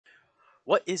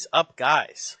What is up,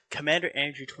 guys? Commander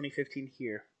Andrew 2015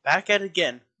 here, back at it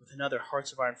again with another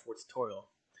Hearts of Iron 4 tutorial.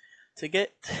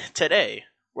 Today,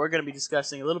 we're going to be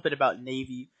discussing a little bit about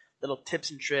Navy, little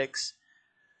tips and tricks,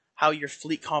 how your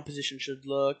fleet composition should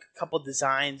look, a couple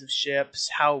designs of ships,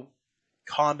 how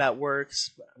combat works,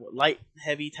 what light and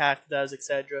heavy attack does,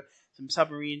 etc., some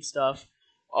submarine stuff,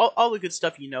 all the good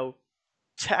stuff you know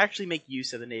to actually make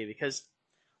use of the Navy. Because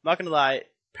I'm not going to lie,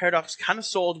 Paradox kind of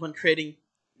sold when creating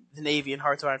the Navy in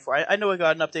Hearts of Iron 4. I know I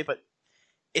got an update, but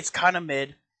it's kind of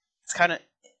mid. It's kind of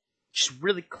just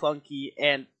really clunky,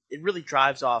 and it really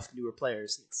drives off newer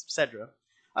players, etc.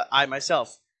 I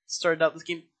myself started out this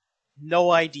game,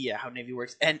 no idea how Navy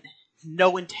works, and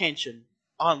no intention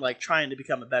on trying to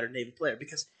become a better Navy player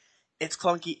because it's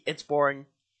clunky, it's boring.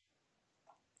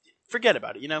 Forget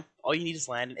about it. All you need is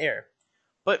land and air.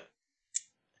 But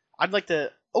I'd like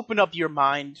to open up your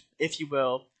mind, if you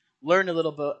will, learn a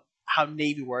little bit how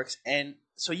Navy works, and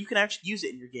so you can actually use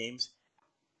it in your games.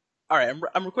 Alright,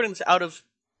 I'm recording this out of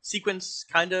sequence,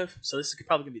 kind of, so this is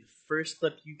probably going to be the first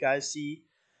clip you guys see,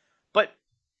 but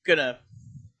gonna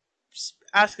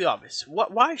ask the obvious.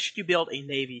 Why should you build a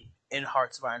Navy in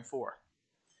Hearts of Iron 4?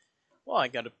 Well, I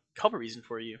got a couple reasons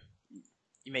for you.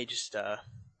 You may just,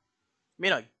 may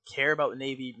not care about the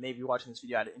Navy, maybe watching this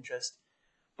video out of interest,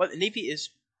 but the Navy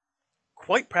is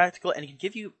quite practical and it can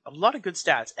give you a lot of good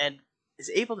stats, and is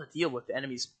able to deal with the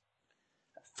enemy's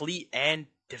fleet and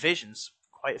divisions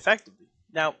quite effectively.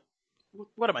 Now,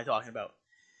 what am I talking about?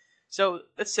 So,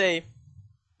 let's say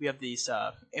we have these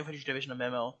infantry division of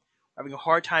MMO having a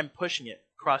hard time pushing it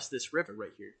across this river right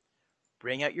here.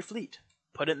 Bring out your fleet.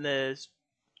 Put it in the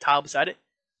tile beside it.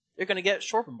 They're going to get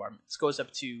shore bombardment. This goes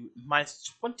up to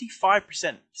minus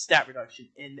 25% stat reduction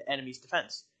in the enemy's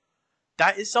defense.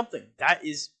 That is something. That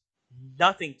is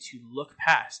nothing to look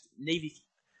past.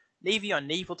 Navy on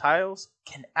naval tiles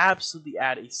can absolutely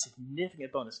add a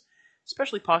significant bonus,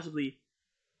 especially possibly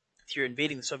if you're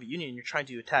invading the Soviet Union and you're trying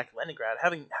to attack Leningrad.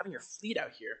 Having your fleet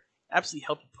out here absolutely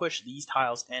help you push these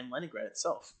tiles and Leningrad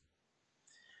itself.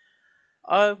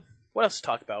 What else to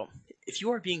talk about? If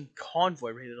you are being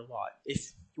convoy rated a lot,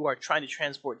 if you are trying to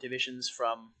transport divisions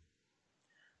from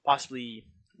possibly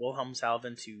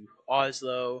Wilhelmshaven to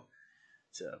Oslo,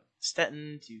 to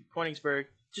Stettin, to Königsberg,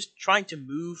 just trying to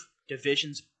move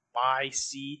divisions by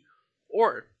sea,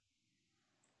 or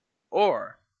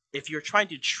if you're trying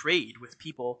to trade with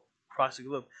people across the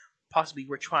globe, possibly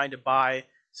we're trying to buy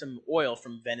some oil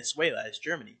from Venezuela as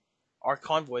Germany. Our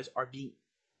convoys are being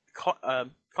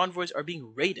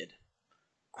raided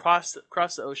across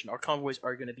the ocean. Our convoys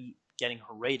are going to be getting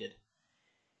raided,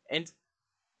 and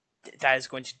that is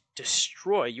going to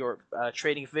destroy your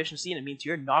trading efficiency, and it means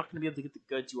you're not going to be able to get the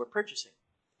goods you are purchasing.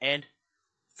 And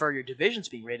for your divisions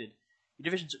being raided,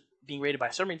 by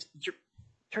submarines,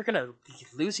 you're going to be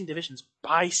losing divisions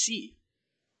by sea,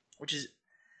 which is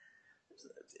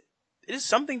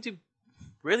something to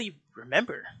really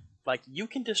remember. Like, you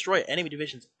can destroy enemy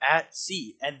divisions at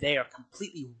sea, and they are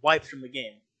completely wiped from the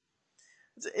game.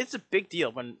 It's a big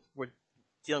deal when we're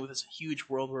dealing with this huge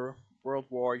world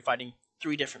war. You're fighting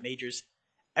 3 different majors.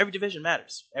 Every division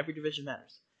matters.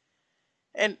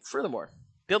 And furthermore,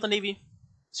 build a navy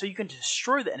so you can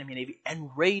destroy the enemy navy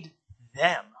and raid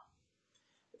them.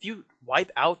 If you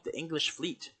wipe out the English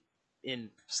fleet in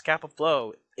Scapa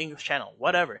Flow, English Channel,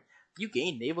 whatever, if you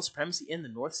gain naval supremacy in the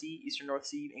North Sea, Eastern North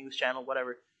Sea, English Channel,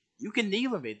 whatever, you can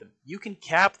naval invade them, you can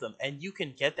cap them, and you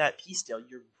can get that peace deal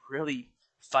you're really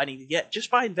fighting to get just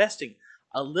by investing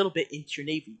a little bit into your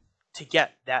navy to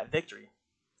get that victory.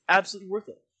 Absolutely worth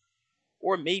it.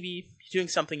 Or maybe doing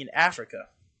something in Africa,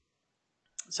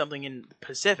 something in the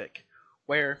Pacific,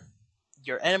 where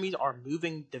your enemies are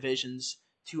moving divisions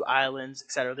to islands,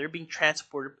 etc. They're being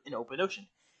transported in open ocean.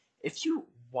 If you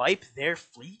wipe their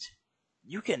fleet,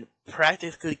 you can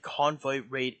practically convoy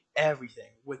raid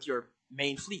everything with your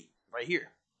main fleet right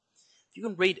here. If you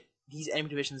can raid these enemy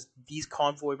divisions, these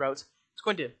convoy routes, it's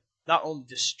going to not only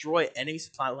destroy enemy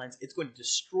supply lines, it's going to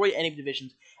destroy enemy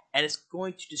divisions, and it's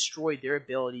going to destroy their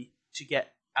ability to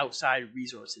get outside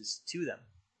resources to them,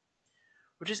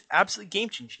 which is absolutely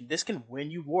game-changing. This can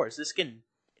win you wars. This can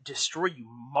destroy you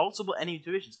multiple enemy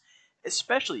divisions,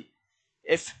 especially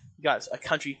if you got a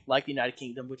country like the United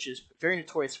Kingdom, which is very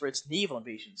notorious for its naval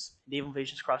invasions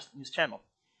across the English Channel.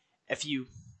 If you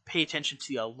pay attention to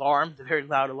the alarm, the very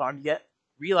loud alarm you get,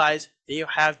 realize they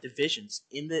have divisions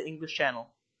in the English Channel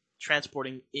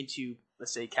transporting into,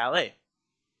 let's say, Calais.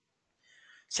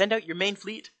 Send out your main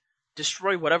fleet,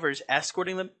 destroy whatever is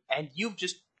escorting them, and you've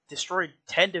just destroyed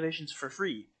 10 divisions for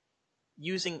free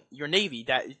using your navy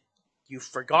that you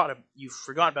forgot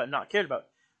about and not cared about.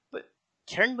 But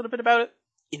caring a little bit about it,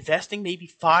 investing maybe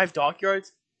 5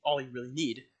 dockyards, all you really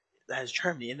need, that is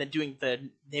Germany, and then doing the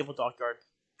naval dockyard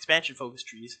expansion focus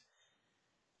trees,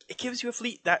 it gives you a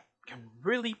fleet that can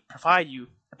really provide you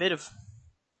a bit of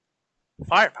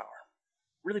firepower,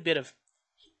 really bit of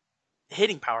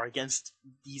hitting power against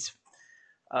these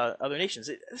other nations.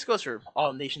 This goes for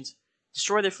all nations.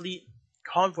 Destroy their fleet,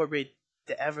 convoy raid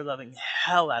the ever-loving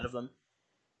hell out of them,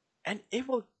 and it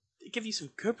will give you some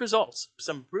good results,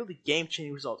 some really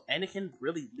game-changing results, and it can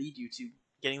really lead you to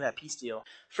getting that peace deal.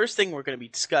 First thing we're going to be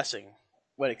discussing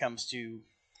when it comes to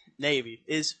Navy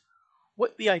is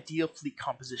what the ideal fleet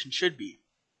composition should be.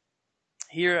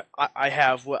 Here I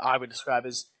have what I would describe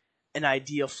as an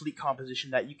ideal fleet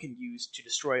composition that you can use to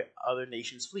destroy other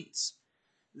nations' fleets.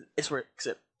 This works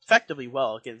effectively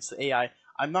well against the AI.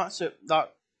 I'm not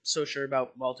so sure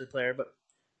about multiplayer, but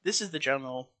this is the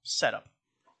general setup.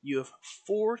 You have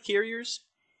 4 carriers,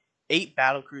 8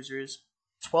 battle cruisers,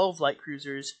 12 light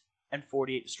cruisers, and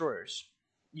 48 destroyers.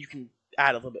 You can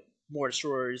add a little bit more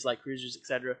destroyers, light cruisers,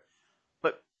 etc.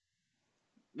 But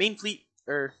the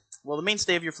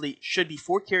mainstay of your fleet should be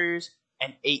 4 carriers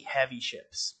and 8 heavy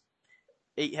ships.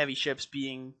 8 heavy ships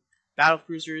being battle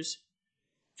cruisers,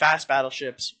 fast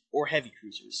battleships, or heavy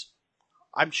cruisers.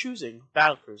 I'm choosing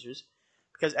battle cruisers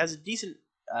because as a decent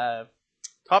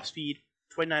top speed,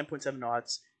 29.7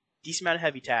 knots, decent amount of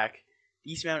heavy attack,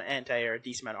 decent amount of anti-air,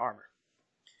 decent amount of armor.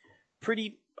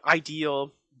 Pretty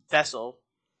ideal vessel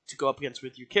to go up against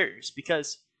with your carriers,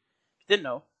 because if you didn't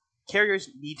know, carriers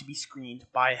need to be screened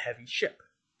by a heavy ship.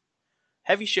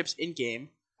 Heavy ships in-game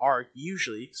are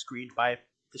usually screened by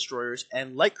destroyers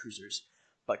and light cruisers,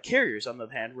 but carriers, on the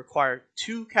other hand, require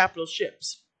 2 capital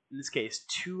ships, in this case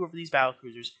 2 of these battle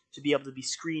cruisers, to be able to be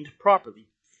screened properly.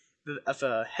 If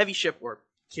a heavy ship or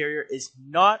carrier is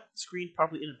not screened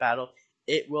properly in a battle,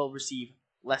 it will receive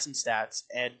lessened stats,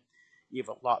 and you have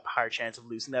a lot higher chance of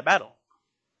losing that battle.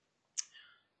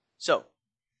 So,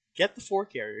 get the 4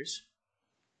 carriers,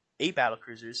 8 battle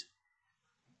cruisers,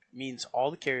 means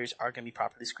all the carriers are going to be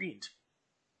properly screened.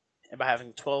 And by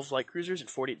having 12 light cruisers and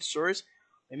 48 destroyers,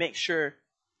 we make sure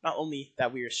not only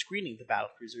that we are screening the battle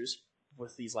cruisers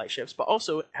with these light ships, but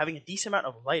also having a decent amount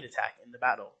of light attack in the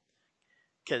battle.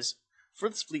 Because for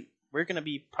this fleet, we're going to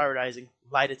be prioritizing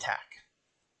light attack.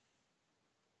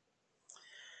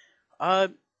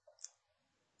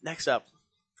 Next up,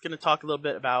 I'm going to talk a little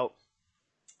bit about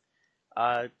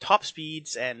top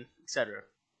speeds and etc.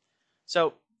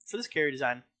 So, for this carrier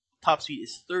design, top speed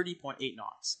is 30.8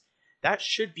 knots. That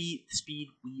should be the speed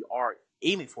we are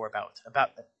aiming for, about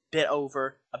a bit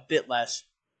over, a bit less.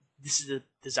 This is the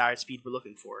desired speed we're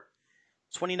looking for.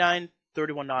 29,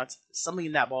 31 knots, something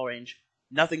in that ball range.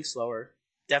 Nothing slower.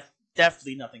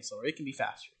 Definitely nothing slower. It can be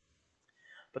faster.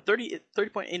 But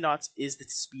 30.8 knots is the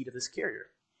speed of this carrier.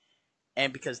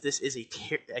 And because this is a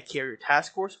carrier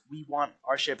task force, we want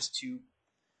our ships to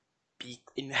be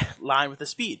in line with the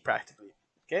speed, practically.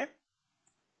 Okay?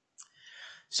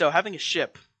 So having a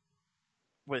ship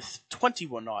with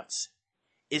 21 knots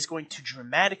is going to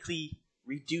dramatically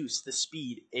reduce the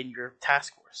speed in your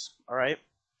task force. Alright?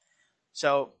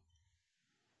 So,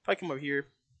 if I come over here,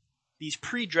 these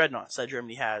pre-dreadnoughts that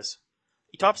Germany has,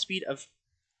 a top speed of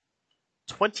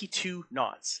 22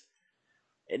 knots.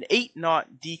 An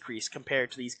 8-knot decrease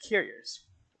compared to these carriers,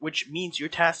 which means your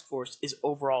task force is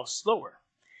overall slower.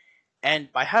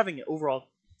 And by having an overall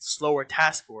slower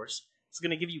task force, it's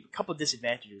going to give you a couple of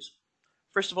disadvantages.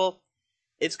 First of all,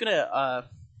 it's going to, how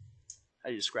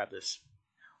do you describe this?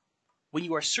 When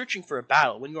you are searching for a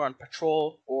battle, when you're on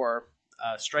patrol or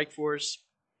strike force,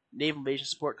 naval invasion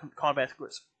support, combat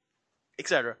force,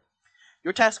 etc.,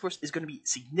 your task force is going to be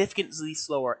significantly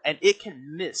slower, and it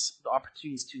can miss the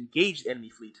opportunities to engage the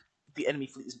enemy fleet if the enemy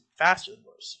fleet is faster than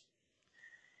yours.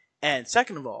 And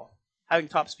second of all, having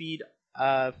top speed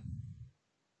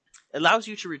allows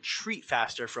you to retreat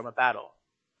faster from a battle.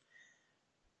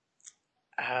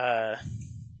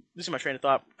 Losing my train of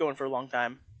thought, going for a long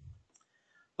time.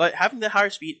 But having the higher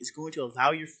speed is going to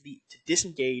allow your fleet to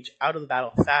disengage out of the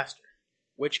battle faster,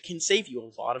 which can save you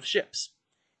a lot of ships.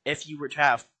 If you were to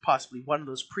have possibly one of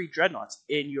those pre-dreadnoughts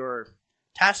in your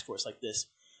task force like this,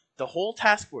 the whole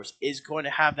task force is going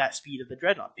to have that speed of the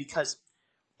dreadnought because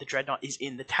the dreadnought is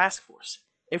in the task force.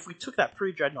 If we took that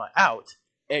pre-dreadnought out,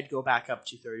 it'd go back up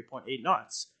to 30.8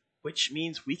 knots, which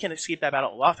means we can escape that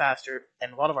battle a lot faster,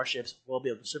 and a lot of our ships will be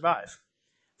able to survive.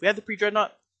 If we had the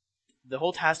pre-dreadnought, the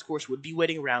whole task force would be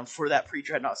waiting around for that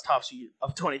pre-dreadnought's top speed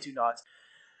of 22 knots.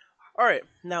 Alright,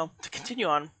 now to continue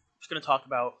on, I'm just going to talk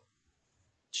about,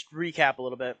 just recap a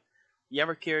little bit. We have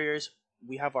our carriers,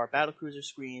 we have our battle cruiser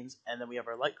screens, and then we have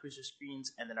our light cruiser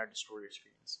screens, and then our destroyer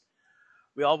screens.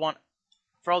 We all want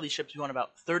for all these ships, we want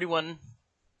about 31,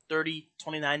 30,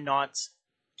 29 knots.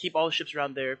 Keep all the ships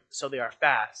around there so they are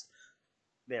fast.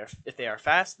 If they are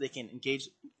fast, they can engage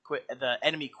the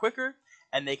enemy quicker,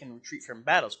 and they can retreat from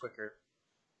battles quicker,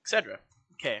 etc.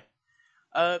 Okay.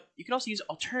 You can also use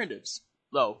alternatives,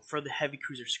 though, for the heavy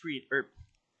cruiser screen, or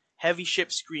heavy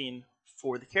ship screen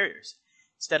for the carriers.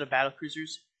 Instead of battle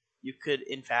cruisers, you could,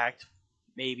 in fact,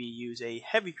 maybe use a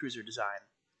heavy cruiser design.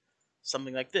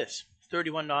 Something like this.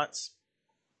 31 knots,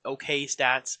 okay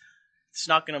stats. It's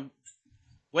not going to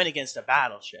win against a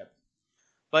battleship,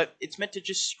 but it's meant to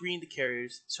just screen the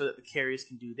carriers so that the carriers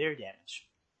can do their damage.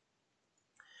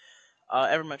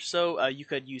 Ever much so, you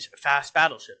could use fast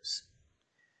battleships.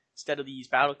 Instead of these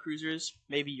battle cruisers,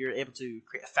 maybe you're able to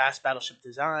create a fast battleship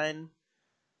design,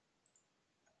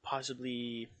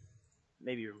 possibly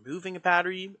maybe removing a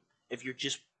battery if you're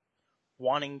just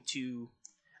wanting to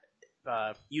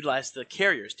utilize the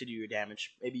carriers to do your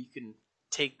damage. Maybe you can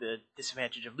take the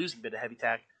disadvantage of losing a bit of heavy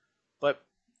attack, but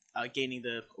gaining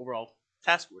the overall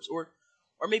task force. Or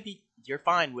maybe you're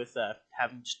fine with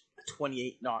having just a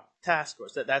 28 knot task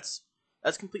force. That's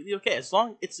completely okay as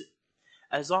long as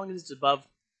it's above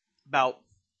about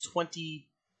 25-6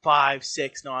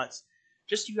 knots.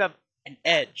 Just you have an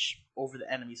edge over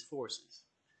the enemy's forces.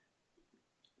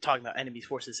 Talking about enemy's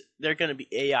forces, they're going to be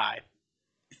AI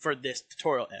for this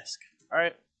tutorial-esque.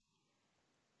 Alright?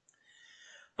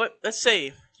 But let's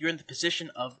say you're in the position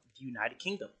of the United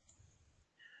Kingdom.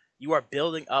 You are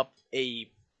building up a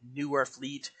newer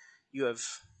fleet. You have,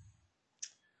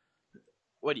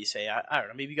 what do you say? I don't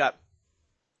know. Maybe you got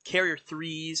carrier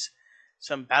 3s,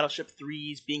 some battleship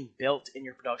 3s being built in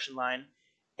your production line,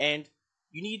 and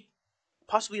you need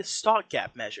possibly a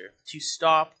stopgap measure to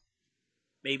stop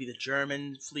maybe the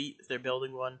German fleet if they're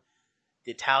building one.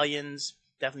 The Italians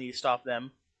definitely need to stop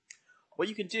them. What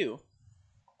you can do,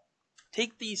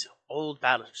 take these old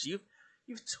battleships.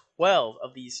 You've 12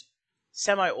 of these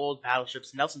semi-old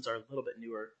battleships. Nelsons are a little bit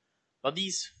newer, but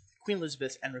these Queen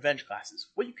Elizabeth and Revenge classes.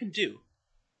 What you can do,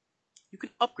 you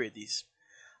can upgrade these.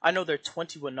 I know they're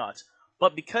 21 knots,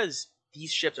 but because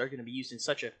these ships are going to be used in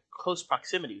such a close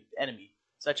proximity with the enemy,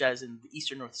 such as in the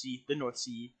Eastern North Sea, the North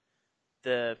Sea,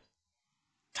 the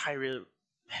Tyrrell,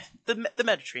 the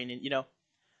Mediterranean,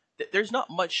 there's not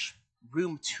much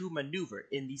room to maneuver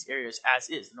in these areas as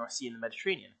is the North Sea and the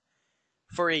Mediterranean.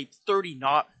 For a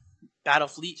 30-knot battle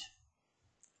fleet,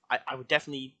 I would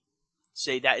definitely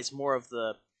say that is more of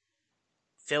the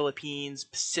Philippines,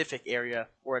 Pacific area,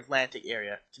 or Atlantic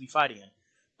area to be fighting in.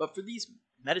 But for these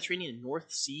Mediterranean and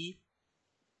North Sea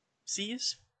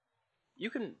seas, you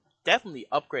can definitely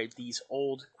upgrade these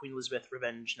old Queen Elizabeth,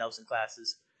 Revenge, Nelson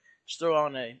classes. Just throw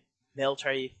on a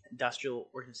military industrial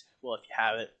organization, well, if you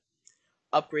have it.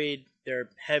 Upgrade their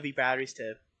heavy batteries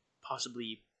to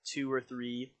possibly 2 or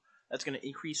 3. That's going to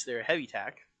increase their heavy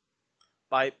attack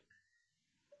by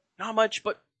not much,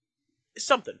 but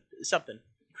something.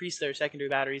 Increase their secondary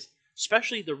batteries,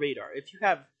 especially the radar. If you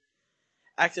have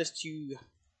access to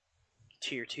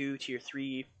tier 2, tier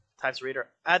 3 types of radar,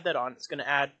 add that on. It's going to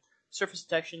add surface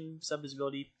detection,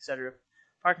 sub-visibility, etc.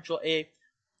 Fire control A.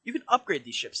 You can upgrade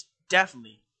these ships,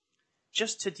 definitely,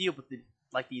 just to deal with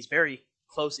these very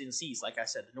close-in seas, like I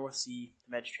said, the North Sea,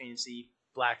 the Mediterranean Sea,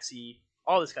 Black Sea,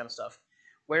 all this kind of stuff,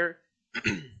 where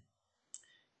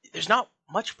there's not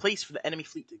much place for the enemy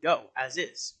fleet to go, as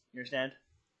is. You understand?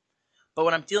 But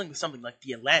when I'm dealing with something like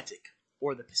the Atlantic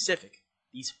or the Pacific,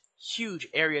 these huge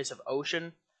areas of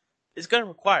ocean, it's going to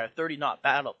require a 30-knot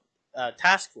battle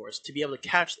task force to be able to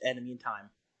catch the enemy in time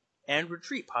and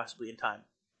retreat possibly in time.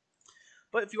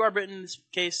 But if you are Britain in this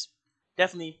case,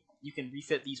 definitely you can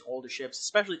refit these older ships,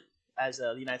 especially as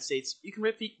the United States. You can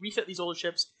refit these older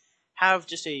ships, have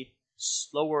just a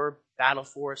slower battle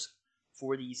force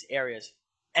for these areas.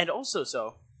 And also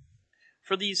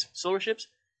for these slower ships,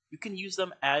 you can use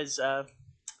them as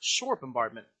shore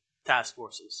bombardment task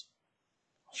forces.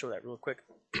 I'll show that real quick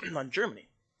on Germany.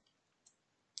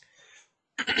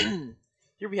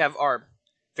 Here we have our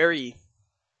very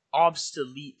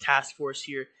obsolete task force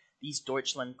here. These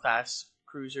Deutschland class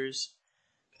cruisers.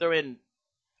 Throw in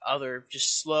other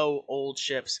just slow old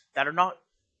ships that are not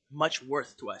much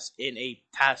worth to us in a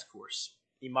task force,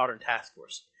 a modern task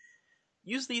force.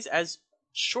 Use these as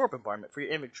shore bombardment for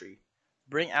your infantry.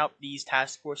 Bring out these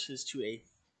task forces to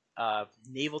a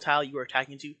naval tile you are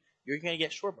attacking to. You're going to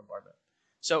get shore bombardment.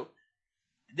 So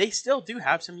they still do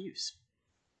have some use.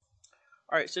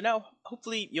 Alright, so now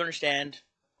hopefully you understand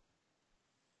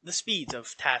the speeds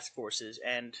of task forces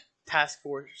and task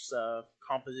force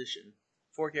composition.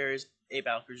 4 carriers, 8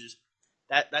 battle cruisers.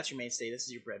 That's your mainstay. This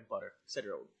is your bread and butter,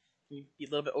 etc. You can be a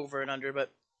little bit over and under,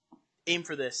 but aim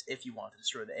for this if you want to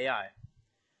destroy the AI.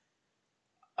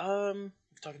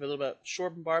 We've talked a little about shore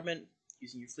bombardment,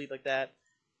 using your fleet like that.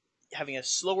 Having a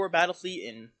slower battle fleet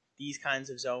in these kinds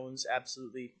of zones,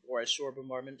 absolutely, or as shore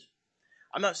bombardment.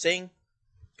 I'm not saying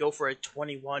go for a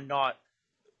 21 knot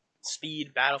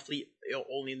speed battle fleet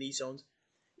only in these zones.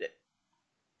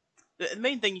 The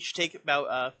main thing you should take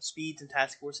about speeds and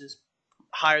task forces,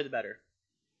 higher the better.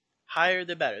 Higher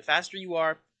the better. The faster you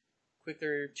are,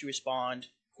 quicker to respond,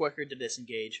 quicker to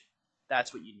disengage.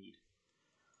 That's what you need.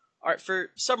 Alright,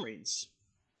 for submarines,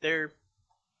 they're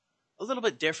a little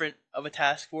bit different of a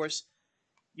task force.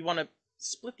 You want to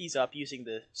split these up using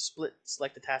the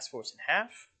select the task force in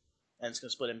half, and it's going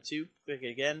to split them in two. Click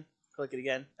it again,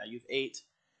 now you have 8.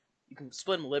 You can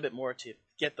split them a little bit more to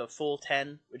get the full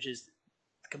 10, which is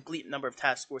the complete number of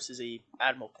task forces a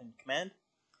admiral can command.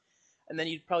 And then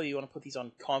you'd probably want to put these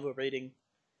on convoy rating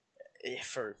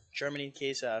for Germany in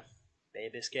case Bay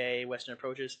of Biscay, Western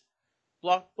approaches.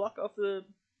 Block off the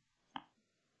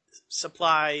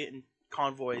supply and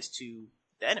convoys to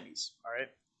the enemies. All right,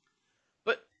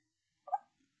 but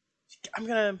I'm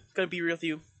gonna be real with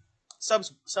you. Sub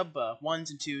 1s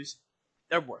and 2s,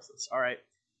 they're worthless. All right,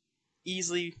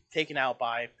 easily taken out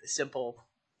by a simple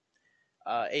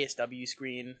ASW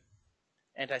screen,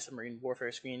 anti-submarine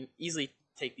warfare screen. Easily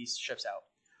take these ships out.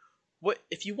 What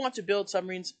if you want to build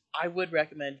submarines? I would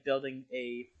recommend building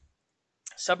a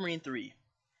Submarine 3.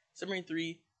 Submarine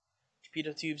 3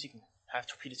 torpedo tubes. You can have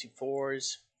torpedo tube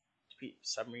 4s,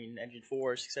 submarine engine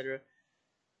 4s, etc.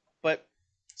 But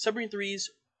Submarine 3s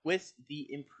with the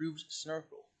improved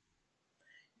snorkel,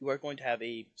 you are going to have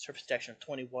a surface protection of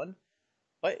 21,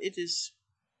 but it's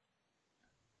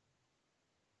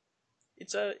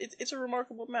a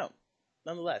remarkable amount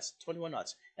nonetheless. 21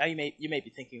 knots. Now you may be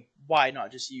thinking, why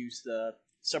not just use the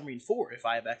Submarine 4 if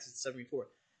I have access to Submarine 4?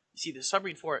 You see, the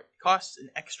Submarine 4 costs an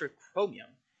extra chromium,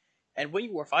 and when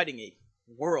you are fighting a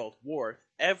world war,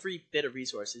 every bit of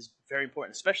resource is very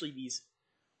important, especially these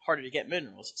harder to get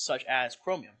minerals such as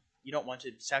chromium. You don't want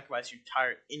to sacrifice your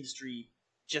entire industry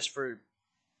just for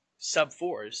sub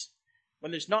 4s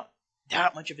when there's not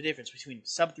that much of a difference between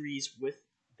sub 3s with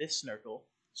this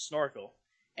snorkel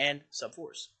and sub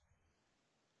 4s.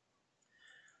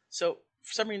 So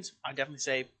for submarines, I definitely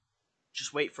say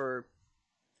just wait for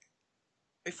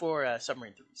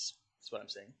submarine 3s. That's what I'm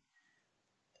saying.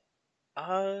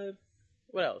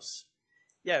 What else?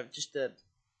 Yeah, just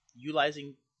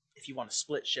utilizing, if you want to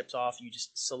split ships off, you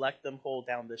just select them, hold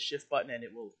down the shift button, and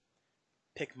it will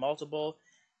pick multiple.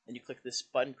 Then you click this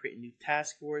button, create a new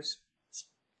task force. This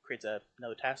creates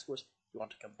another task force. If you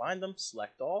want to combine them,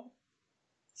 select all,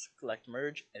 select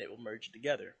merge, and it will merge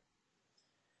together.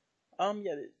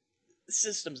 Yeah, the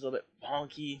system's a little bit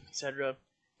wonky, etc.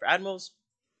 For admirals,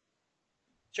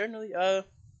 generally, well,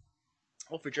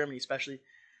 for Germany especially,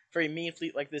 for a main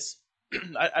fleet like this,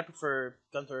 I prefer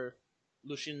Gunther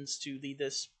Lucians to lead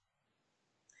this.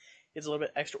 It's a little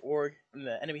bit extra org, and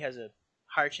the enemy has a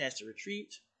higher chance to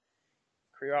retreat.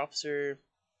 Career officer,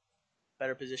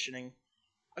 better positioning.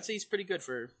 I'd say he's pretty good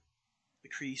for the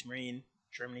Kriegsmarine,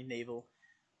 Germany Naval.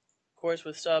 Of course,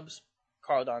 with subs,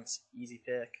 Karl Dant's easy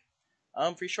pick.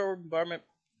 For shore bombardment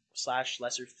 /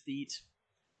 lesser fleet,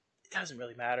 it doesn't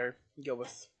really matter. You go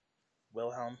with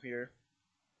Wilhelm here.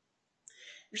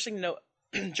 Interesting to note,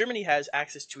 Germany has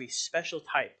access to a special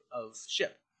type of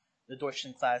ship, the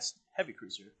Deutschland class heavy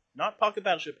cruiser, not pocket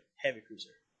battleship, heavy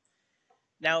cruiser.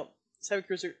 Now, this heavy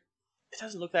cruiser, it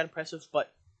doesn't look that impressive,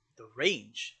 but the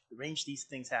range these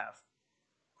things have,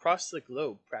 across the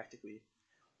globe practically.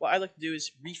 What I like to do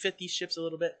is refit these ships a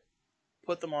little bit,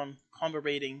 put them on combo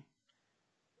rating,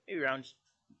 maybe around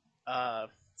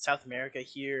South America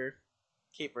here,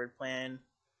 Cape Verde plan.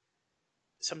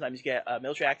 Sometimes you get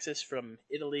military access from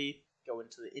Italy, go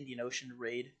into the Indian Ocean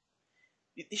raid.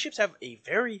 These ships have a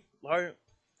very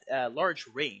large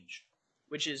range,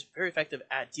 which is very effective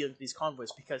at dealing with these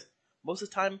convoys because most of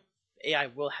the time the AI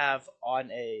will have on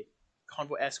a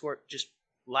convoy escort just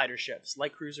lighter ships,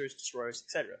 light cruisers, destroyers,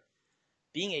 etc.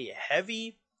 Being a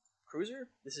heavy cruiser,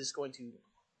 this is going to,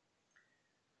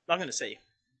 not going to say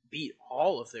beat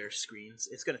all of their screens.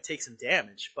 It's going to take some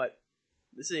damage, but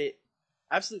this is a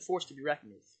absolute force to be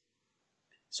reckoned with.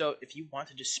 So if you want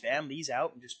to just spam these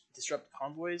out and just disrupt the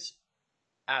convoys,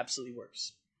 absolutely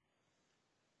works.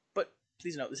 But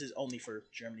please note, this is only for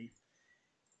Germany.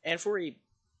 And for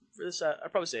this,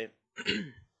 I'd probably say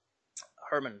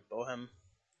Hermann Bohem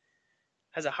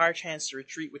has a higher chance to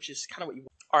retreat, which is kind of what you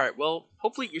want. Alright, well,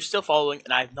 hopefully you're still following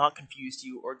and I have not confused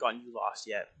you or gotten you lost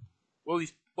yet. What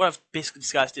I've basically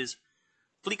discussed is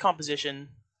fleet composition,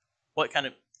 what kind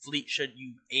of fleet should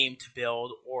you aim to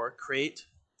build or create,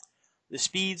 the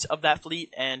speeds of that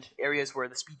fleet, and areas where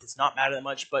the speed does not matter that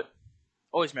much, but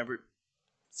always remember,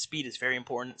 speed is very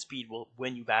important. Speed will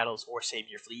win you battles or save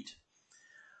your fleet.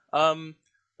 A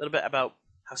little bit about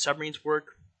how submarines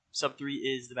work. Sub 3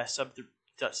 is the best sub.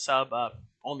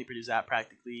 Only produce that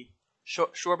practically.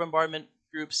 Shore bombardment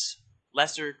groups,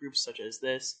 lesser groups such as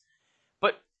this,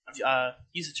 but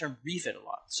use the term refit a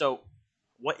lot. So,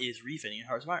 what is refitting in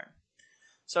Hearts of Iron?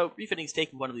 So, refitting is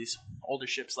taking one of these older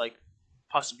ships, like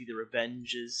possibly the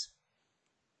Revenges.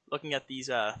 Looking at these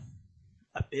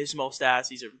abysmal stats,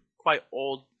 these are quite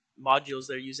old modules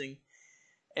they're using,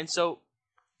 and so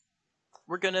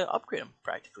we're gonna upgrade them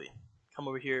practically. Come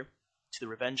over here to the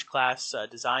Revenge class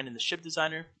design in the ship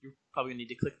designer. You're probably gonna need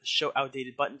to click the show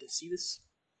outdated button to see this.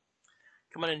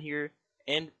 Come on in here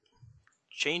and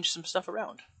change some stuff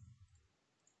around.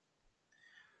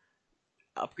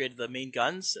 Upgrade the main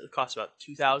guns. It costs about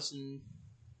 2,000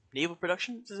 naval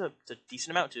production. This is a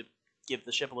decent amount to give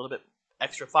the ship a little bit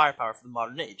extra firepower for the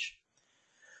modern age.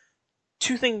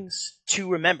 Two things to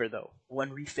remember though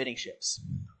when refitting ships.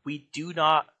 We do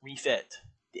not refit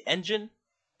the engine,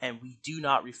 and we do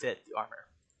not refit the armor.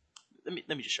 Let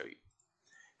me just show you.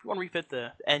 If you want to refit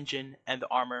the engine and the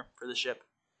armor for the ship,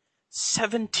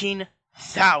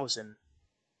 17,000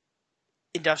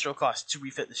 industrial costs to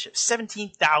refit the ship.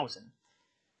 17,000.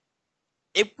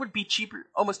 It would be cheaper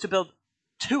almost to build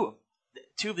two of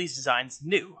these designs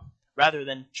new, rather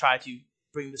than try to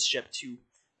bring this ship to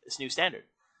this new standard.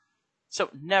 So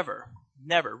never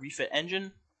refit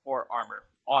engine or armor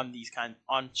on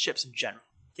on ships in general.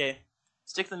 Okay,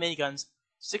 stick to the miniguns,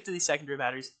 stick to these secondary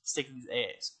batteries, stick to these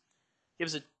AAs. Give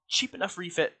us a cheap enough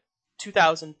refit,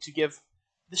 2,000, to give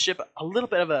the ship a little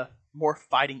bit of a more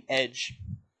fighting edge,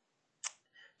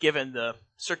 given the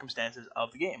circumstances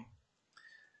of the game.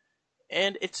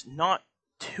 And it's not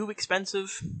too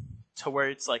expensive to where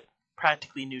it's like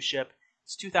practically new ship.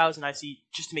 It's 2,000 I see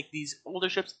just to make these older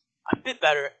ships a bit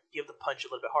better, be able to punch a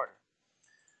little bit harder.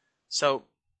 So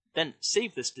then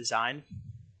save this design,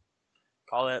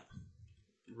 call it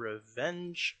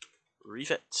Revenge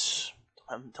Refit.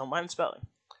 Don't mind the spelling.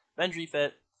 Revenge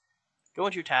Refit. Go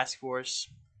into your task force.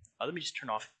 Let me just turn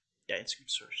off. Yeah, instant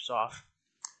search is off.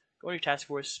 Go into your task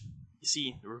force. You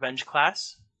see the Revenge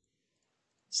class.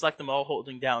 Select them all,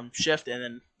 holding down Shift and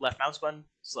then left mouse button.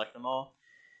 Select them all.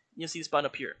 You'll see this button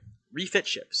up here. Refit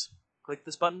ships. Click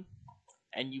this button,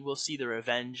 and you will see the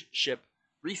Revenge ship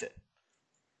refit.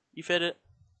 Refit it,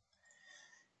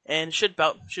 and it should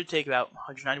take about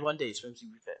 191 days for them to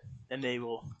refit. Then they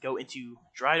will go into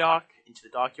dry dock, into the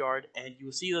dockyard, and you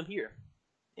will see them here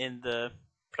in the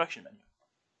production menu.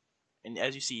 And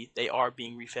as you see, they are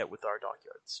being refit with our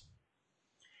dockyards.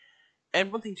 And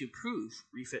one thing to improve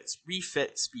refit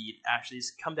speed actually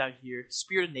is come down here,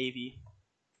 Spirited Navy,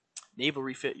 Naval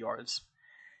Refit Yards,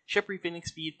 ship refitting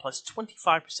speed plus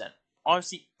 25%.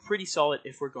 Honestly, pretty solid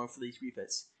if we're going for these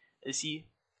refits. As you see,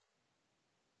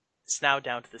 it's now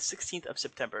down to the 16th of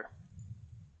September.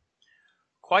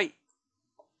 Quite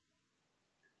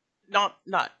not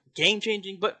game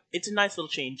changing, but it's a nice little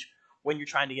change when you're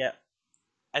trying to get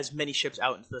as many ships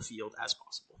out into the field as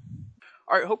possible.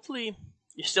 Alright, hopefully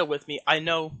you're still with me. I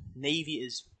know Navy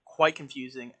is quite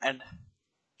confusing, and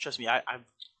trust me, I've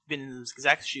been in those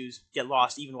exact shoes, get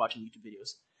lost even watching YouTube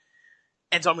videos.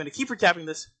 And so I'm going to keep recapping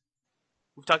this.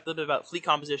 We've talked a little bit about fleet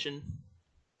composition.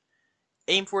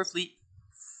 Aim for a fleet,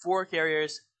 4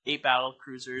 carriers, 8 battle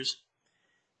cruisers,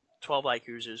 12 light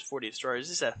cruisers, 40 destroyers.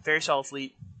 This is a very solid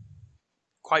fleet,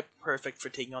 quite perfect for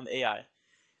taking on the AI.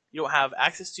 You don't have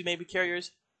access to maybe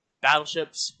carriers,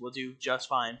 battleships will do just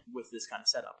fine with this kind of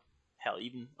setup. Hell,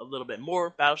 even a little bit more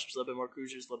battleships, a little bit more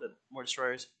cruisers, a little bit more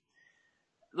destroyers.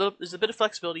 There's a bit of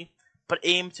flexibility, but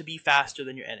aim to be faster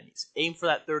than your enemies. Aim for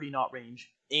that 30 knot range.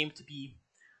 Aim to be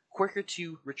quicker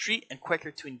to retreat and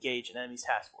quicker to engage an enemy's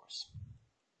task force.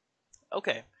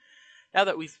 Okay, now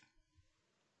that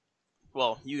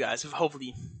you guys have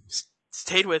hopefully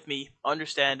stayed with me,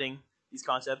 understanding these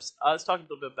concepts, let's talk a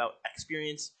little bit about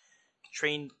experience.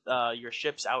 Train your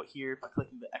ships out here by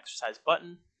clicking the exercise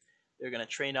button. They're going to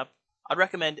train up. I'd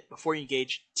recommend, before you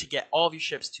engage, to get all of your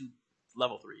ships to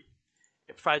level 3.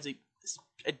 It provides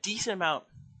a decent amount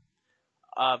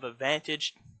of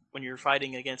advantage when you're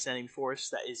fighting against an enemy force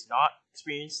that is not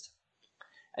experienced.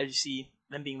 As you see,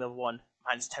 them being level 1,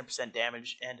 minus 10%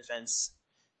 damage and defense,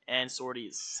 and sortie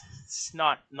is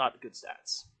not good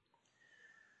stats.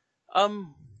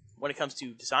 When it comes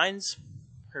to designs,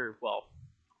 or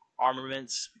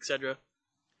armaments, etc.,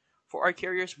 for our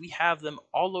carriers, we have them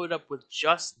all loaded up with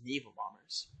just naval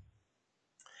bombers.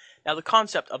 Now, the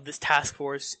concept of this task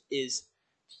force is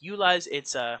to utilize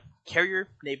its carrier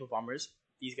naval bombers,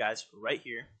 these guys right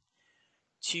here,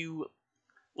 to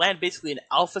land basically an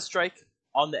alpha strike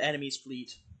on the enemy's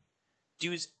fleet.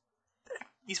 These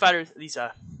fighters, these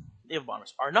naval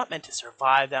bombers, are not meant to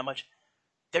survive that much.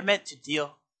 They're meant to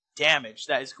deal damage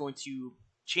that is going to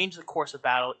change the course of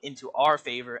battle into our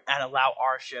favor and allow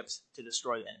our ships to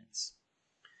destroy the enemies.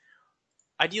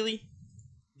 Ideally,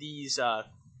 these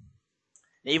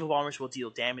naval bombers will deal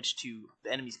damage to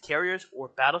the enemy's carriers or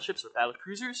battleships or battle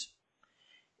cruisers.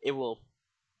 It will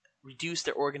reduce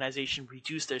their organization,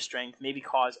 reduce their strength, maybe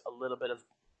cause a little bit of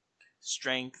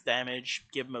strength damage,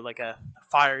 give them a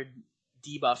fire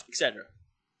debuff, etc.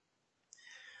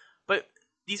 But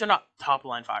these are not top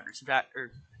line fighters, in fact,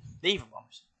 or naval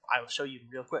bombers. I will show you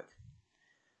real quick.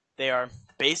 They are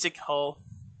basic hull,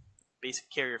 basic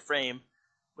carrier frame,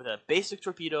 with a basic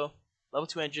torpedo, level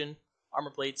 2 engine,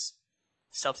 armor plates,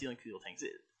 self-sealing fuel tanks.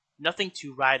 Nothing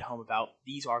to ride home about.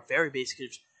 These are very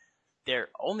basic. Their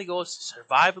only goal is to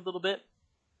survive a little bit.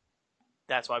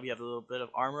 That's why we have a little bit of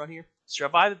armor on here.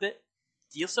 Survive a bit,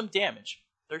 deal some damage,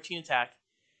 13 attack,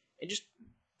 and just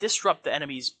disrupt the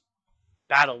enemy's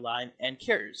battle line and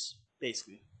carriers,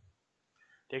 basically.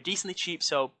 They're decently cheap,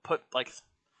 so put like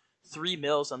 3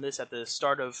 mils on this at the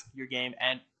start of your game,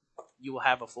 and you will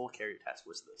have a full carrier task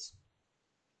force of this.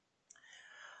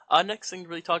 Next thing to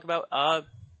really talk about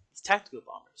is tactical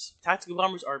bombers. Tactical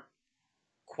bombers are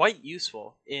quite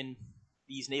useful in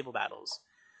these naval battles,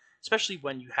 especially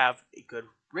when you have a good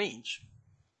range.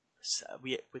 So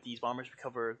with these bombers, we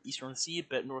cover Eastern North Sea, a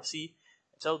bit North Sea,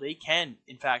 so they can,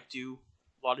 in fact, do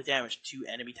a lot of damage to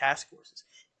enemy task forces,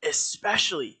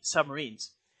 especially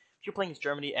submarines. If you're playing as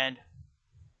Germany and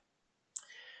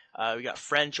we got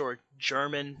French or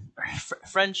German,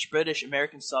 French, British,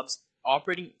 American subs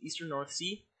operating Eastern North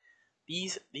Sea,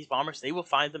 these bombers, they will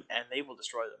find them and they will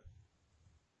destroy them.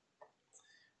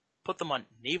 Put them on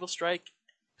naval strike,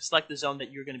 select the zone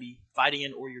that you're going to be fighting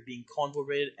in or you're being convoy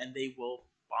raided, and they will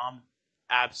bomb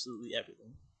absolutely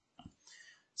everything.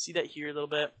 See that here a little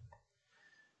bit?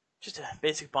 Just a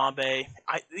basic bomb bay.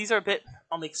 These are a bit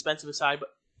on the expensive side, but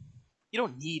you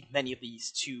don't need many of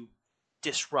these to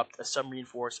disrupt a submarine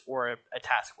force or a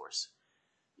task force.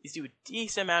 These do a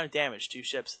decent amount of damage to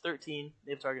ships. 13,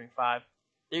 naval targeting 5.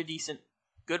 They're decent,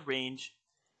 good range,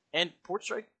 and port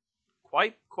strike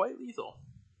quite lethal.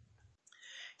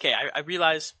 Okay, I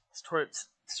realize this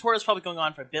tutorial is probably going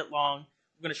on for a bit long.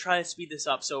 I'm going to try to speed this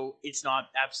up so it's not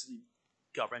absolutely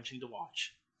gut-wrenching to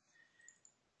watch.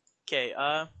 Okay,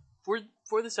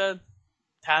 for this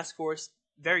task force,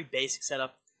 very basic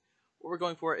setup. What we're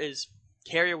going for is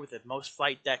carrier with the most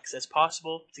flight decks as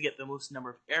possible to get the most number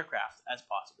of aircraft as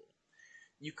possible.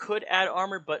 You could add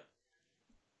armor, but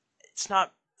it's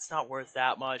not worth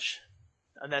that much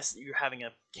unless you're having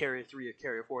a carrier 3 or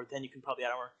carrier 4. Then you can probably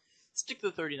add armor. Stick to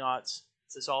the 30 knots.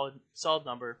 It's a solid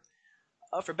number.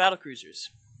 For battle cruisers,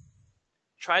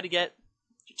 try to get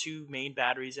your 2 main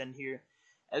batteries in here,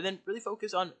 and then really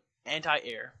focus on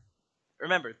anti-air.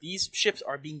 Remember, these ships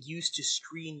are being used to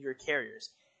screen your carriers,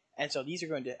 and so these are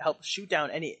going to help shoot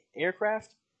down any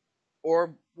aircraft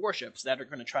or warships that are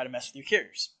going to try to mess with your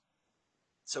carriers.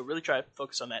 So really try to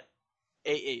focus on that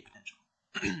AA potential.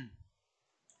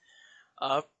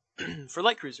 For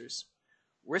light cruisers,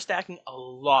 we're stacking a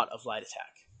lot of light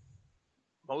attack.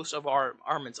 Most of our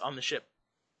armaments on the ship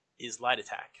is light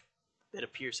attack, a bit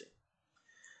of piercing.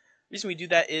 The reason we do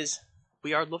that is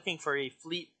we are looking for a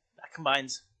fleet that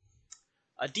combines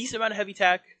a decent amount of heavy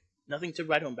attack, nothing to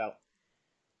write home about,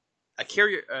 a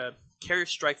carrier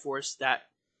strike force that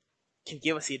can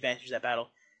give us the advantage of that battle,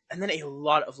 and then a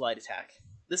lot of light attack.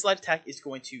 This light attack is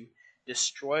going to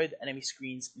destroy the enemy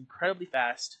screens incredibly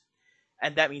fast,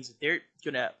 and that means that they're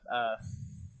gonna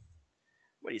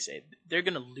they're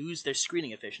gonna lose their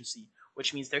screening efficiency,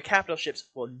 which means their capital ships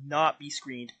will not be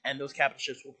screened, and those capital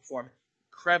ships will perform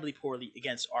incredibly poorly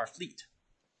against our fleet.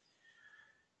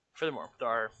 Furthermore, with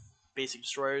our basic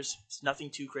destroyers, it's nothing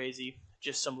too crazy,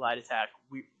 just some light attack.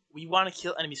 We want to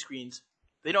kill enemy screens.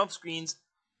 They don't have screens,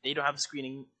 they don't have a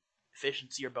screening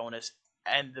efficiency or bonus,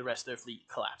 and the rest of their fleet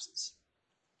collapses.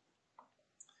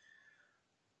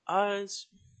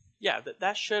 Yeah,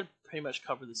 that should pretty much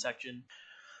cover the section.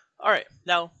 Alright,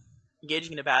 now,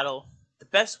 engaging in a battle. The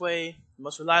best way, the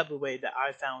most reliable way that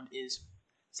I've found is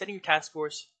setting your task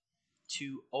force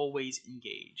to always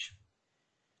engage.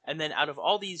 And then out of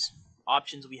all these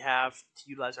options we have to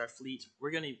utilize our fleet,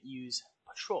 we're going to use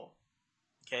patrol.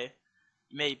 Okay?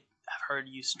 You may have heard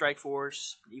use strike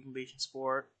force, naval invasion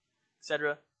support,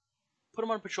 etc. Put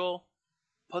them on patrol,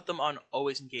 put them on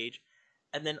always engage,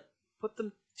 and then put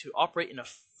them to operate in a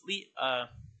fleet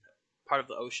part of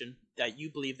the ocean that you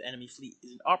believe the enemy fleet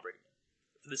isn't operating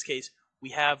in. For this case, we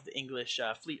have the English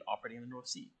fleet operating in the North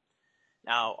Sea.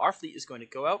 Now, our fleet is going to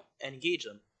go out and engage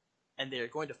them, and they are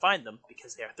going to find them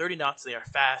because they are 30 knots, they are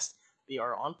fast, they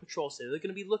are on patrol, so they're going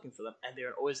to be looking for them, and they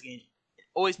are always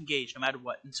engaged no matter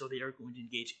what, and so they are going to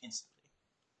engage instantly.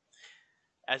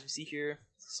 As we see here,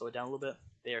 slow it down a little bit,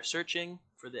 they are searching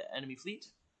for the enemy fleet,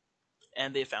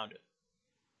 and they found it.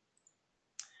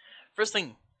 First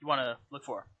thing you want to look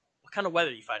for, what kind of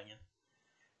weather are you fighting in?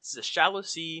 This is a shallow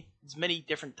sea, there's many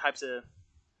different types of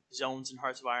zones in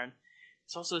Hearts of Iron.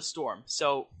 It's also a storm,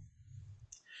 so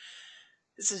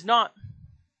this is not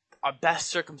our best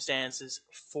circumstances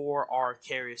for our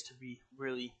carriers to be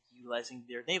really utilizing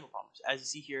their naval bombers. As you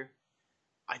see here,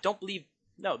 I don't believe,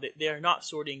 no, they are not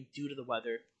sorting due to the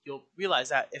weather. You'll realize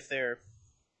that if their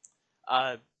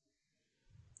naval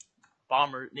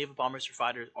bombers or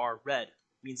fighters are red,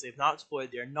 it means they've not deployed,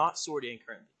 they're not sorting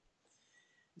currently.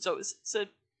 And so it's a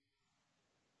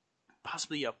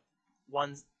possibly a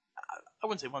one, I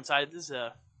wouldn't say one-sided, this is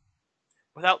a,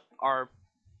 without our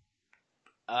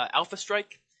Alpha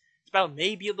Strike, this battle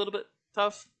may be a little bit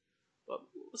tough, but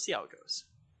we'll see how it goes.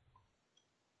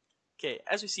 Okay,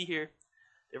 as we see here,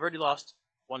 they've already lost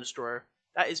one destroyer.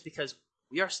 That is because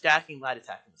we are stacking light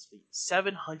attack in this fleet.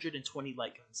 720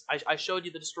 light guns. I showed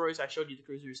you the destroyers, I showed you the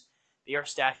cruisers. They are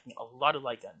stacking a lot of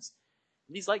light guns.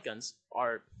 And these light guns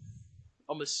are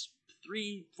almost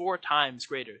 3-4 times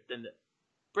greater than the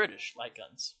British light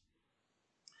guns.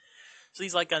 So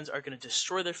these light guns are going to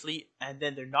destroy their fleet, and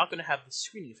then they're not going to have the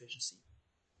screening efficiency.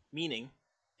 Meaning,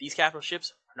 these capital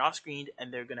ships are not screened,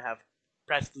 and they're going to have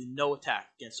practically no attack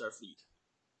against our fleet.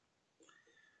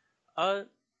 The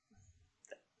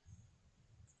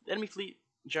enemy fleet,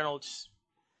 in general, it's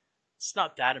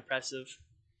not that impressive.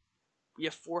 We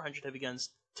have 400 heavy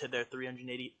guns to their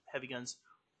 380 heavy guns.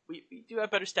 We do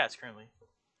have better stats currently.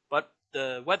 But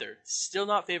the weather is still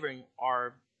not favoring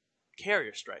our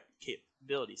carrier strike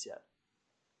capabilities yet.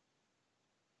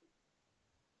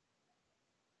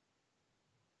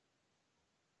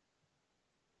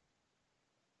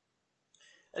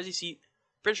 As you see,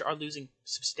 British are losing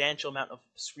substantial amount of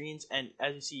screens, and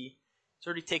as you see, it's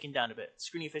already taken down a bit.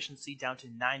 Screening efficiency down to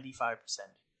 95%.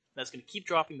 That's going to keep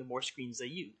dropping the more screens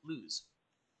they lose.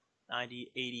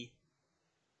 90, 80.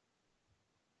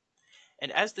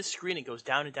 And as the screening goes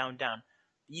down and down and down,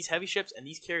 these heavy ships and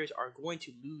these carriers are going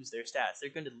to lose their stats.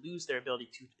 They're going to lose their ability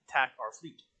to attack our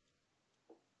fleet.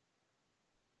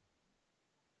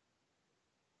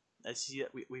 As you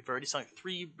see, we've already sunk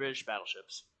 3 British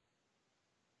battleships.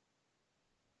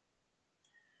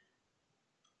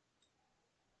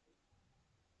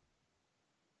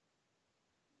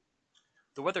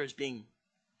 The weather is being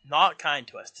not kind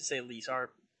to us, to say the least. Our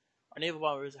naval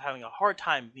bombers are having a hard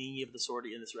time being able to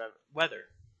sortie in this weather.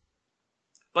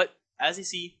 But, as you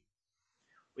see,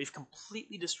 we've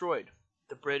completely destroyed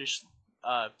the British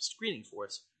screening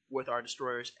force with our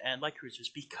destroyers and light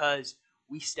cruisers because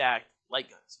we stacked light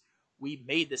guns. We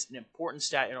made this an important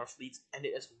stat in our fleets, and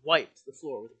it has wiped the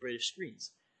floor with the British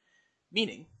screens.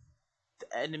 Meaning,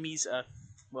 the enemy's,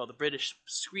 the British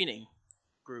screening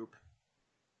group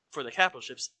for the capital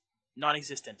ships,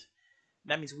 non-existent.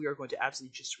 That means we are going to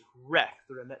absolutely just wreck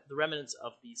the remnants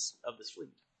of this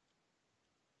fleet.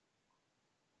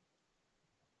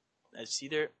 As you see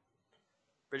there,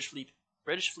 British fleet,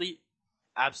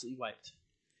 absolutely wiped.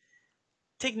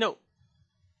 Take note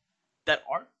that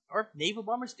our naval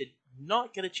bombers did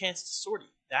not get a chance to sortie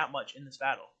that much in this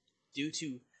battle due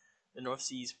to the North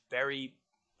Sea's very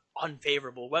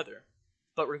unfavorable weather.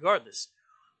 But regardless,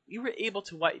 we were able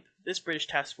to wipe this British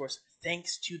task force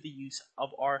thanks to the use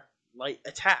of our light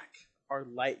attack, our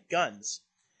light guns.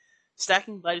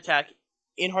 Stacking light attack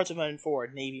in Hearts of Iron 4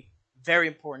 Navy, very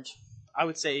important. I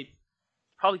would say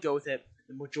probably go with it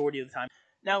the majority of the time.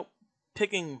 Now,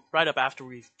 picking right up after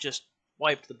we've just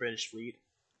wiped the British fleet,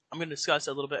 I'm going to discuss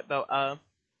a little bit about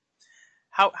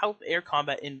how air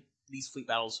combat in these fleet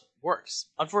battles works.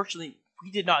 Unfortunately,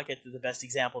 we did not get to the best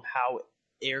example of how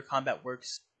air combat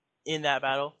works in that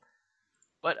battle,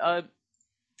 but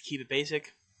keep it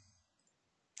basic.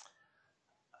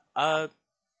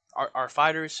 Our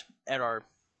fighters and our,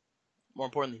 more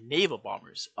importantly, naval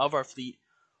bombers of our fleet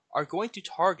are going to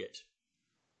target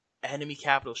enemy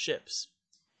capital ships.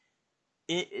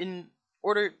 In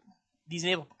order, these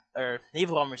naval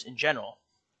bombers in general,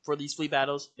 for these fleet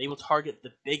battles, they will target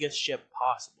the biggest ship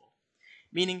possible.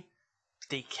 Meaning,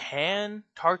 they can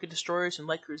target destroyers and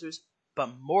light cruisers, but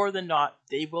more than not,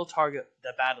 they will target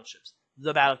the battleships,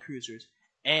 the battle cruisers,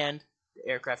 and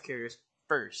the aircraft carriers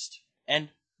first, and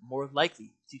more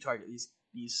likely to target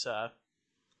these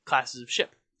classes of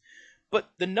ship. But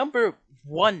the number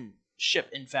one ship,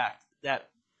 in fact, that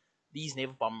these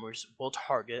naval bombers will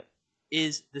target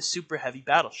is the super heavy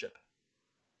battleship.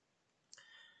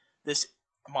 This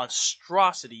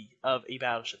monstrosity of a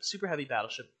battleship, super heavy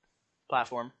battleship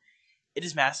platform. It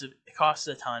is massive. It costs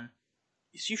a ton.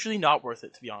 It's usually not worth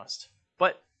it, to be honest.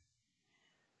 But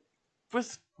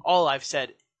with all I've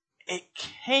said, it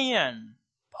can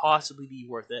possibly be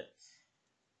worth it,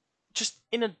 just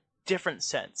in a different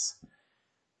sense.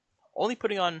 Only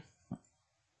putting on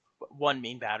one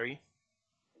main battery,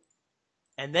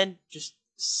 and then just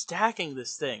stacking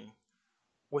this thing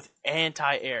with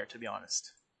anti-air, to be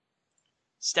honest.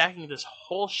 Stacking this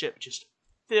whole ship just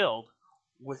filled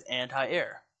with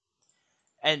anti-air.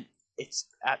 And it's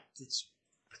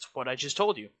what I just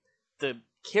told you. The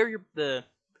carrier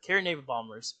naval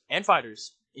bombers and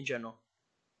fighters in general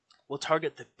will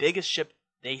target the biggest ship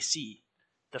they see.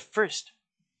 The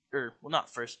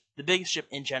biggest ship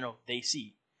in general they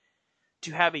see.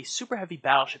 To have a super heavy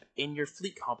battleship in your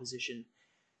fleet composition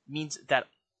means that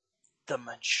the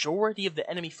majority of the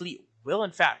enemy fleet will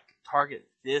in fact target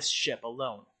this ship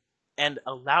alone and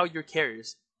allow your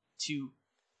carriers to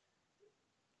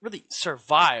really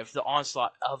survive the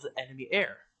onslaught of the enemy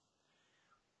air.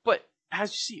 But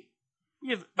as you see, we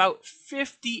have about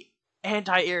 50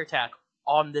 anti-air attack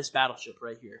on this battleship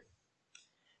right here.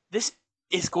 This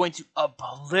is going to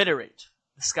obliterate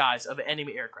the skies of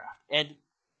enemy aircraft and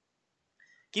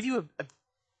give you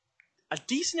a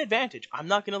decent advantage, I'm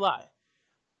not going to lie.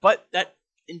 But that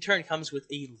in turn comes with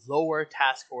a lower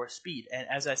task force speed. And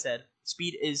as I said,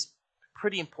 speed is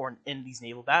pretty important in these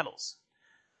naval battles.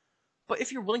 But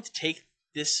if you're willing to take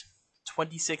this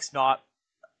 26 knot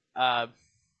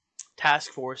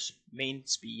task force main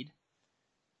speed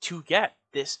to get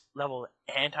this level of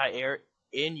anti-air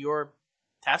in your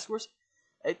task force,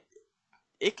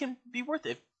 it can be worth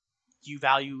it if you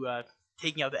value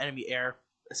taking out the enemy air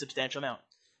a substantial amount.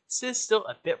 This is still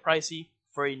a bit pricey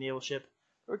for a naval ship.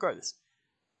 Regardless,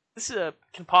 this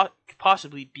can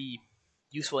possibly be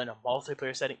useful in a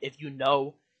multiplayer setting if you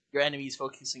know your enemy is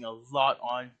focusing a lot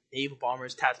on naval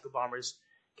bombers, tactical bombers,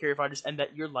 carrier fighters, and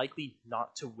that you're likely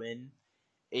not to win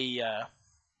a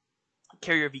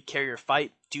carrier v carrier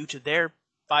fight due to their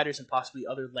fighters and possibly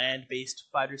other land-based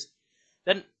fighters.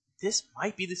 Then this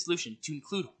might be the solution, to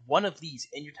include one of these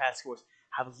in your task force.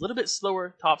 Have a little bit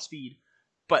slower top speed,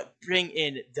 but bring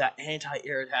in that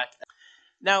anti-air attack.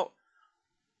 Now,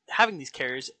 having these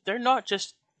carriers, they're not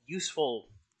just useful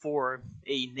for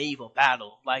a naval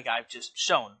battle like I've just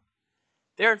shown.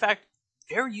 They're in fact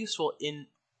very useful in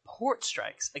port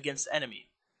strikes against the enemy.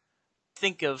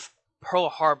 Think of Pearl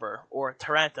Harbor or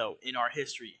Taranto in our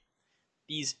history.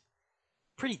 These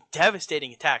pretty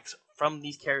devastating attacks from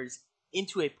these carriers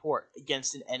into a port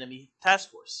against an enemy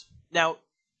task force. Now,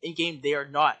 in game, they are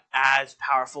not as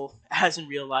powerful as in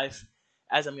real life,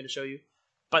 as I'm going to show you,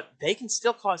 but they can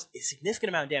still cause a significant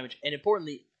amount of damage. And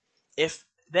importantly, if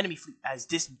the enemy fleet has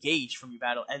disengaged from your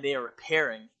battle and they are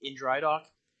repairing in dry dock,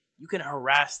 you can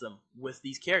harass them with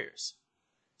these carriers.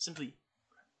 Simply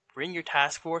bring your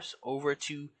task force over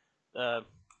to the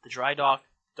dry dock,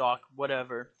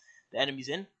 whatever the enemy's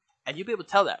in, and you'll be able to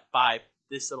tell that by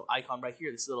this little icon right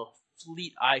here, this little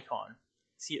fleet icon.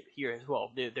 See it here as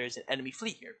well. There's an enemy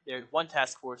fleet here. There's one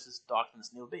task force is docked in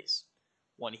this naval base.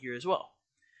 One here as well.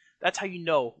 That's how you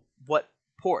know what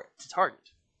port to target.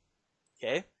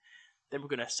 Okay? Then we're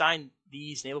going to assign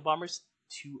these naval bombers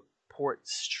to port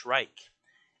strike,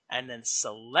 and then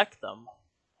select them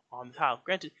on the tile.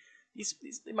 Granted, these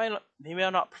they may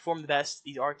not perform the best.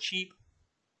 These are cheap,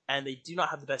 and they do not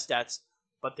have the best stats,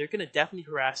 but they're going to definitely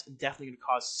harass and definitely going to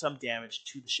cause some damage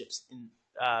to the ships in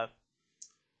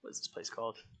what is this place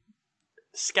called?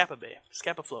 Scapa Bay.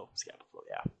 Scapa Flow,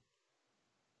 yeah.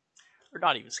 Or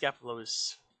not even. Scapa Flow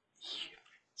is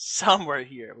somewhere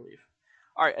here, I believe.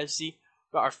 Alright, as you see,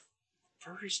 we got our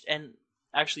first and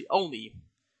actually only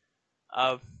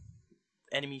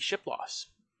enemy ship loss.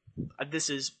 This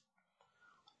is,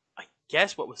 I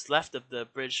guess, what was left of the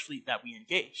British fleet that we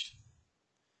engaged.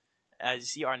 As you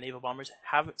see, our naval bombers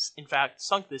have, in fact,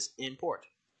 sunk this in port.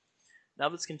 Now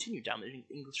let's continue down the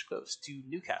English coast to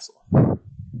Newcastle.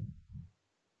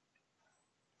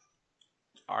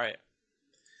 Alright.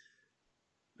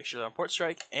 Make sure they're on port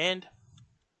strike and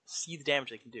see the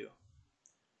damage they can do.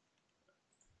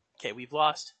 Okay, we've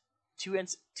lost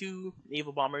two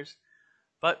naval bombers,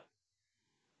 but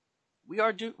we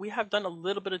have done a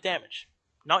little bit of damage.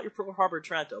 Not your Pearl Harbor or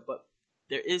Taranto, but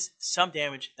there is some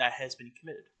damage that has been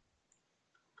committed.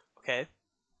 Okay.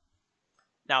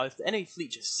 Now, if the enemy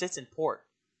fleet just sits in port,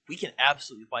 we can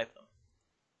absolutely wipe them.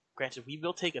 Granted, we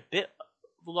will take a bit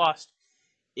of a loss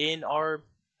in our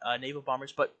naval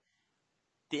bombers, but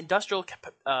the industrial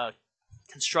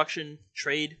construction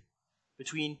trade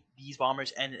between these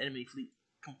bombers and an enemy fleet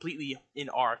completely in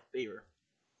our favor.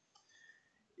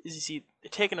 As you see, they're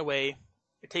taking away,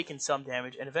 they're taking some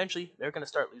damage, and eventually they're going to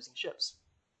start losing ships.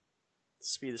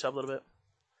 Speed this up a little bit.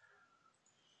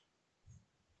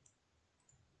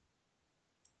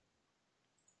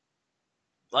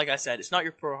 Like I said, it's not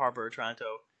your Pearl Harbor or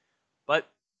Toronto, but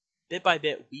bit by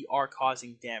bit we are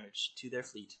causing damage to their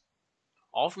fleet.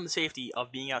 All from the safety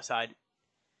of being outside,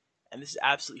 and this is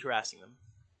absolutely harassing them.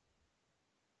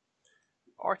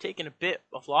 We are taking a bit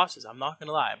of losses, I'm not going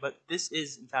to lie, but this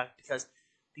is in fact because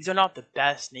these are not the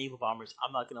best naval bombers,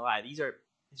 I'm not going to lie. These are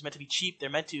meant to be cheap, they're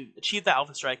meant to achieve that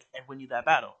Alpha Strike and win you that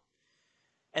battle.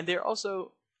 And they're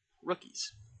also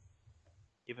rookies,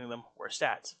 giving them worse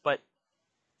stats. But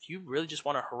if you really just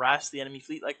want to harass the enemy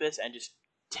fleet like this and just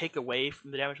take away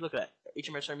from the damage, look at that.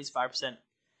 HMS Hermes 5%.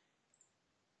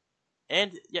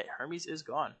 And yeah, Hermes is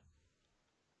gone.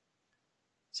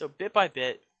 So bit by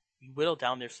bit, we whittle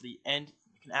down their fleet and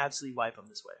you can absolutely wipe them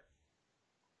this way.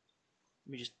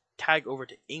 Let me just tag over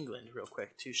to England real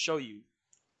quick to show you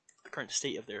the current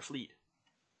state of their fleet.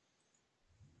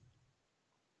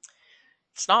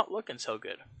 It's not looking so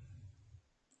good.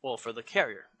 Well, for the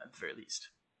carrier, at the very least.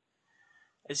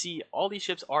 As see, all these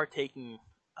ships are taking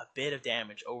a bit of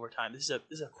damage over time. This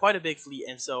is quite a big fleet,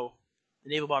 and so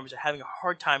the naval bombers are having a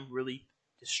hard time really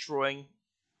destroying,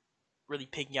 really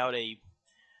picking out a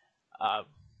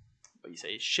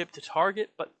ship to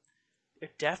target, but they're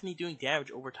definitely doing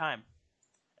damage over time.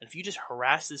 And if you just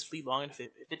harass this fleet long enough, if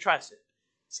it tries to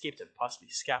escape to possibly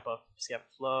Scapa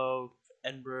Flow,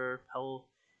 Edinburgh, Pell,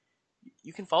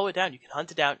 you can follow it down, you can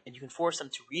hunt it down, and you can force them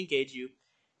to re-engage you.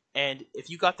 And if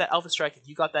you got that Alpha Strike, if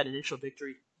you got that initial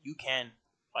victory, you can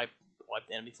wipe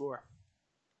the enemy floor.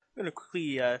 I'm going to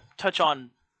quickly touch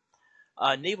on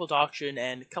Naval Doctrine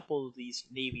and a couple of these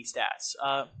Navy stats.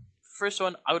 First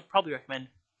one, I would probably recommend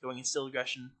going Instill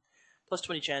Aggression. Plus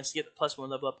 20 chance to get the plus 1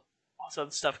 level up. Also,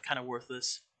 the stuff kind of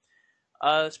worthless.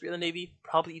 Spirit of the Navy,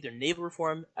 probably either Naval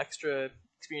Reform, extra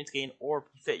experience gain, or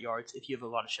refit yards if you have a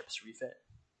lot of ships to refit.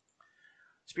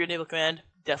 Spirit Naval Command,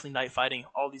 definitely night fighting.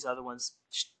 All these other ones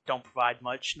just don't provide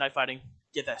much. Night fighting,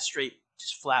 get that straight,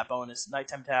 just flat bonus.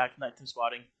 Nighttime attack, nighttime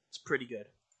spotting, it's pretty good.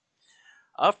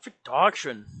 For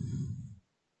Doctrine,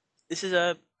 this is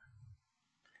a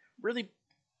really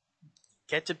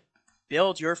get to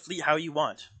build your fleet how you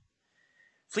want.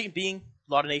 Fleet being,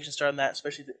 a lot of nations start on that,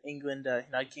 especially the England,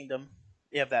 United Kingdom.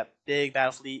 They have that big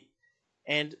battle fleet,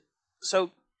 and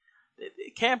so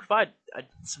it can provide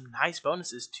some nice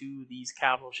bonuses to these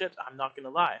capital ships. I'm not gonna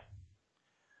lie.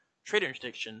 Trader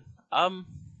interdiction,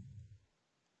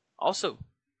 also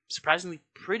surprisingly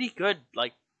pretty good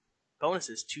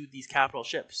bonuses to these capital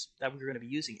ships that we're going to be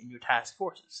using in your task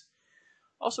forces.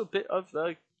 Also a bit of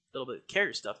little bit of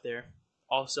carrier stuff there.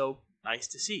 Also nice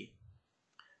to see.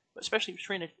 But especially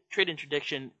for trade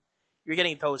interdiction, you're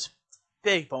getting those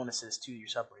big bonuses to your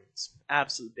submarines.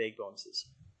 Absolute big bonuses.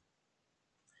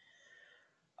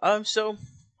 So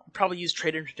I'll probably use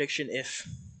trade interdiction if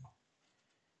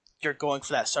you're going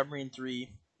for that submarine 3.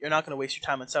 You're not going to waste your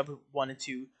time on sub 1 and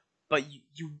 2, but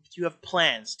you have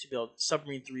plans to build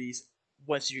submarine 3s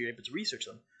once you're able to research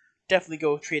them. Definitely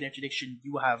go with trade interdiction.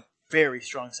 You will have very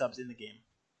strong subs in the game.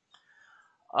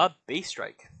 Base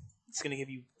strike. It's going to give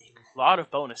you a lot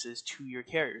of bonuses to your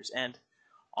carriers, and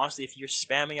honestly, if you're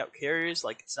spamming out carriers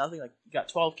like it's nothing, like you got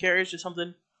 12 carriers or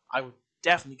something, I would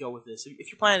definitely go with this.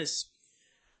 If your plan is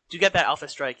to get that Alpha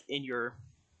Strike in your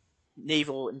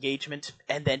naval engagement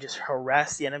and then just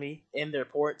harass the enemy in their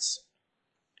ports,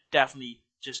 definitely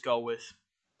just go with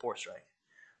Port Strike.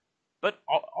 But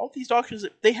all these doctrines,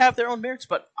 they have their own merits,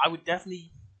 but I would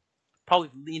definitely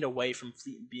probably lean away from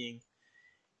Fleet being.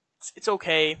 It's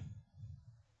okay.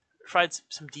 Tried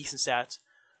some decent stats,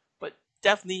 but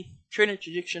definitely trade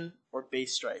interdiction or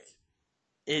base strike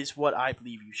is what I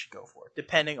believe you should go for,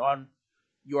 depending on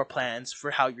your plans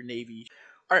for how your navy.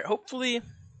 All right, hopefully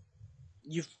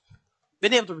you've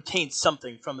been able to retain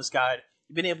something from this guide.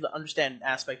 You've been able to understand an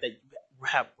aspect that you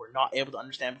were not able to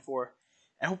understand before,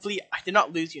 and hopefully I did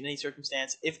not lose you in any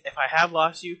circumstance. If I have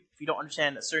lost you, if you don't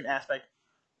understand a certain aspect,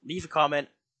 leave a comment.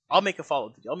 I'll make a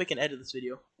follow-up video. I'll make an edit of this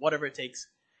video, whatever it takes.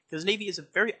 Because Navy is a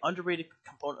very underrated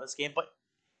component of this game, but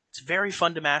it's very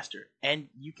fun to master. And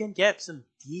you can get some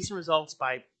decent results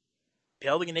by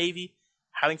building a Navy,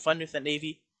 having fun with that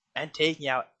Navy, and taking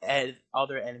out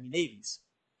other enemy navies.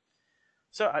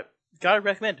 So I gotta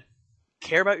recommend,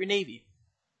 care about your Navy.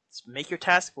 Make your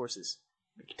task forces,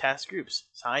 make your task groups,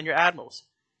 sign your admirals,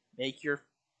 make your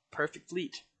perfect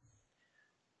fleet.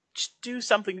 Just do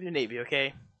something with your Navy,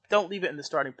 okay? Don't leave it in the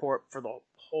starting port for the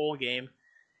whole game.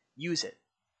 Use it.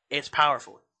 It's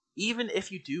powerful. Even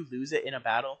if you do lose it in a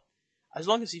battle, as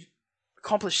long as you've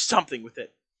accomplished something with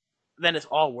it, then it's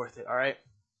all worth it, alright?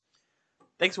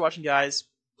 Thanks for watching, guys.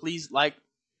 Please like,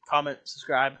 comment,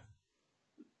 subscribe.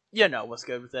 You know what's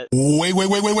good with it. Wait. What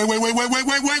the?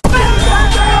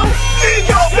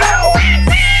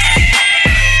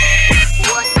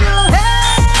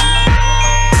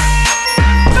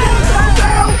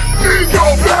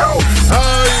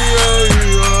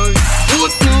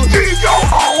 Dingo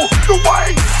all the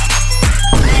way!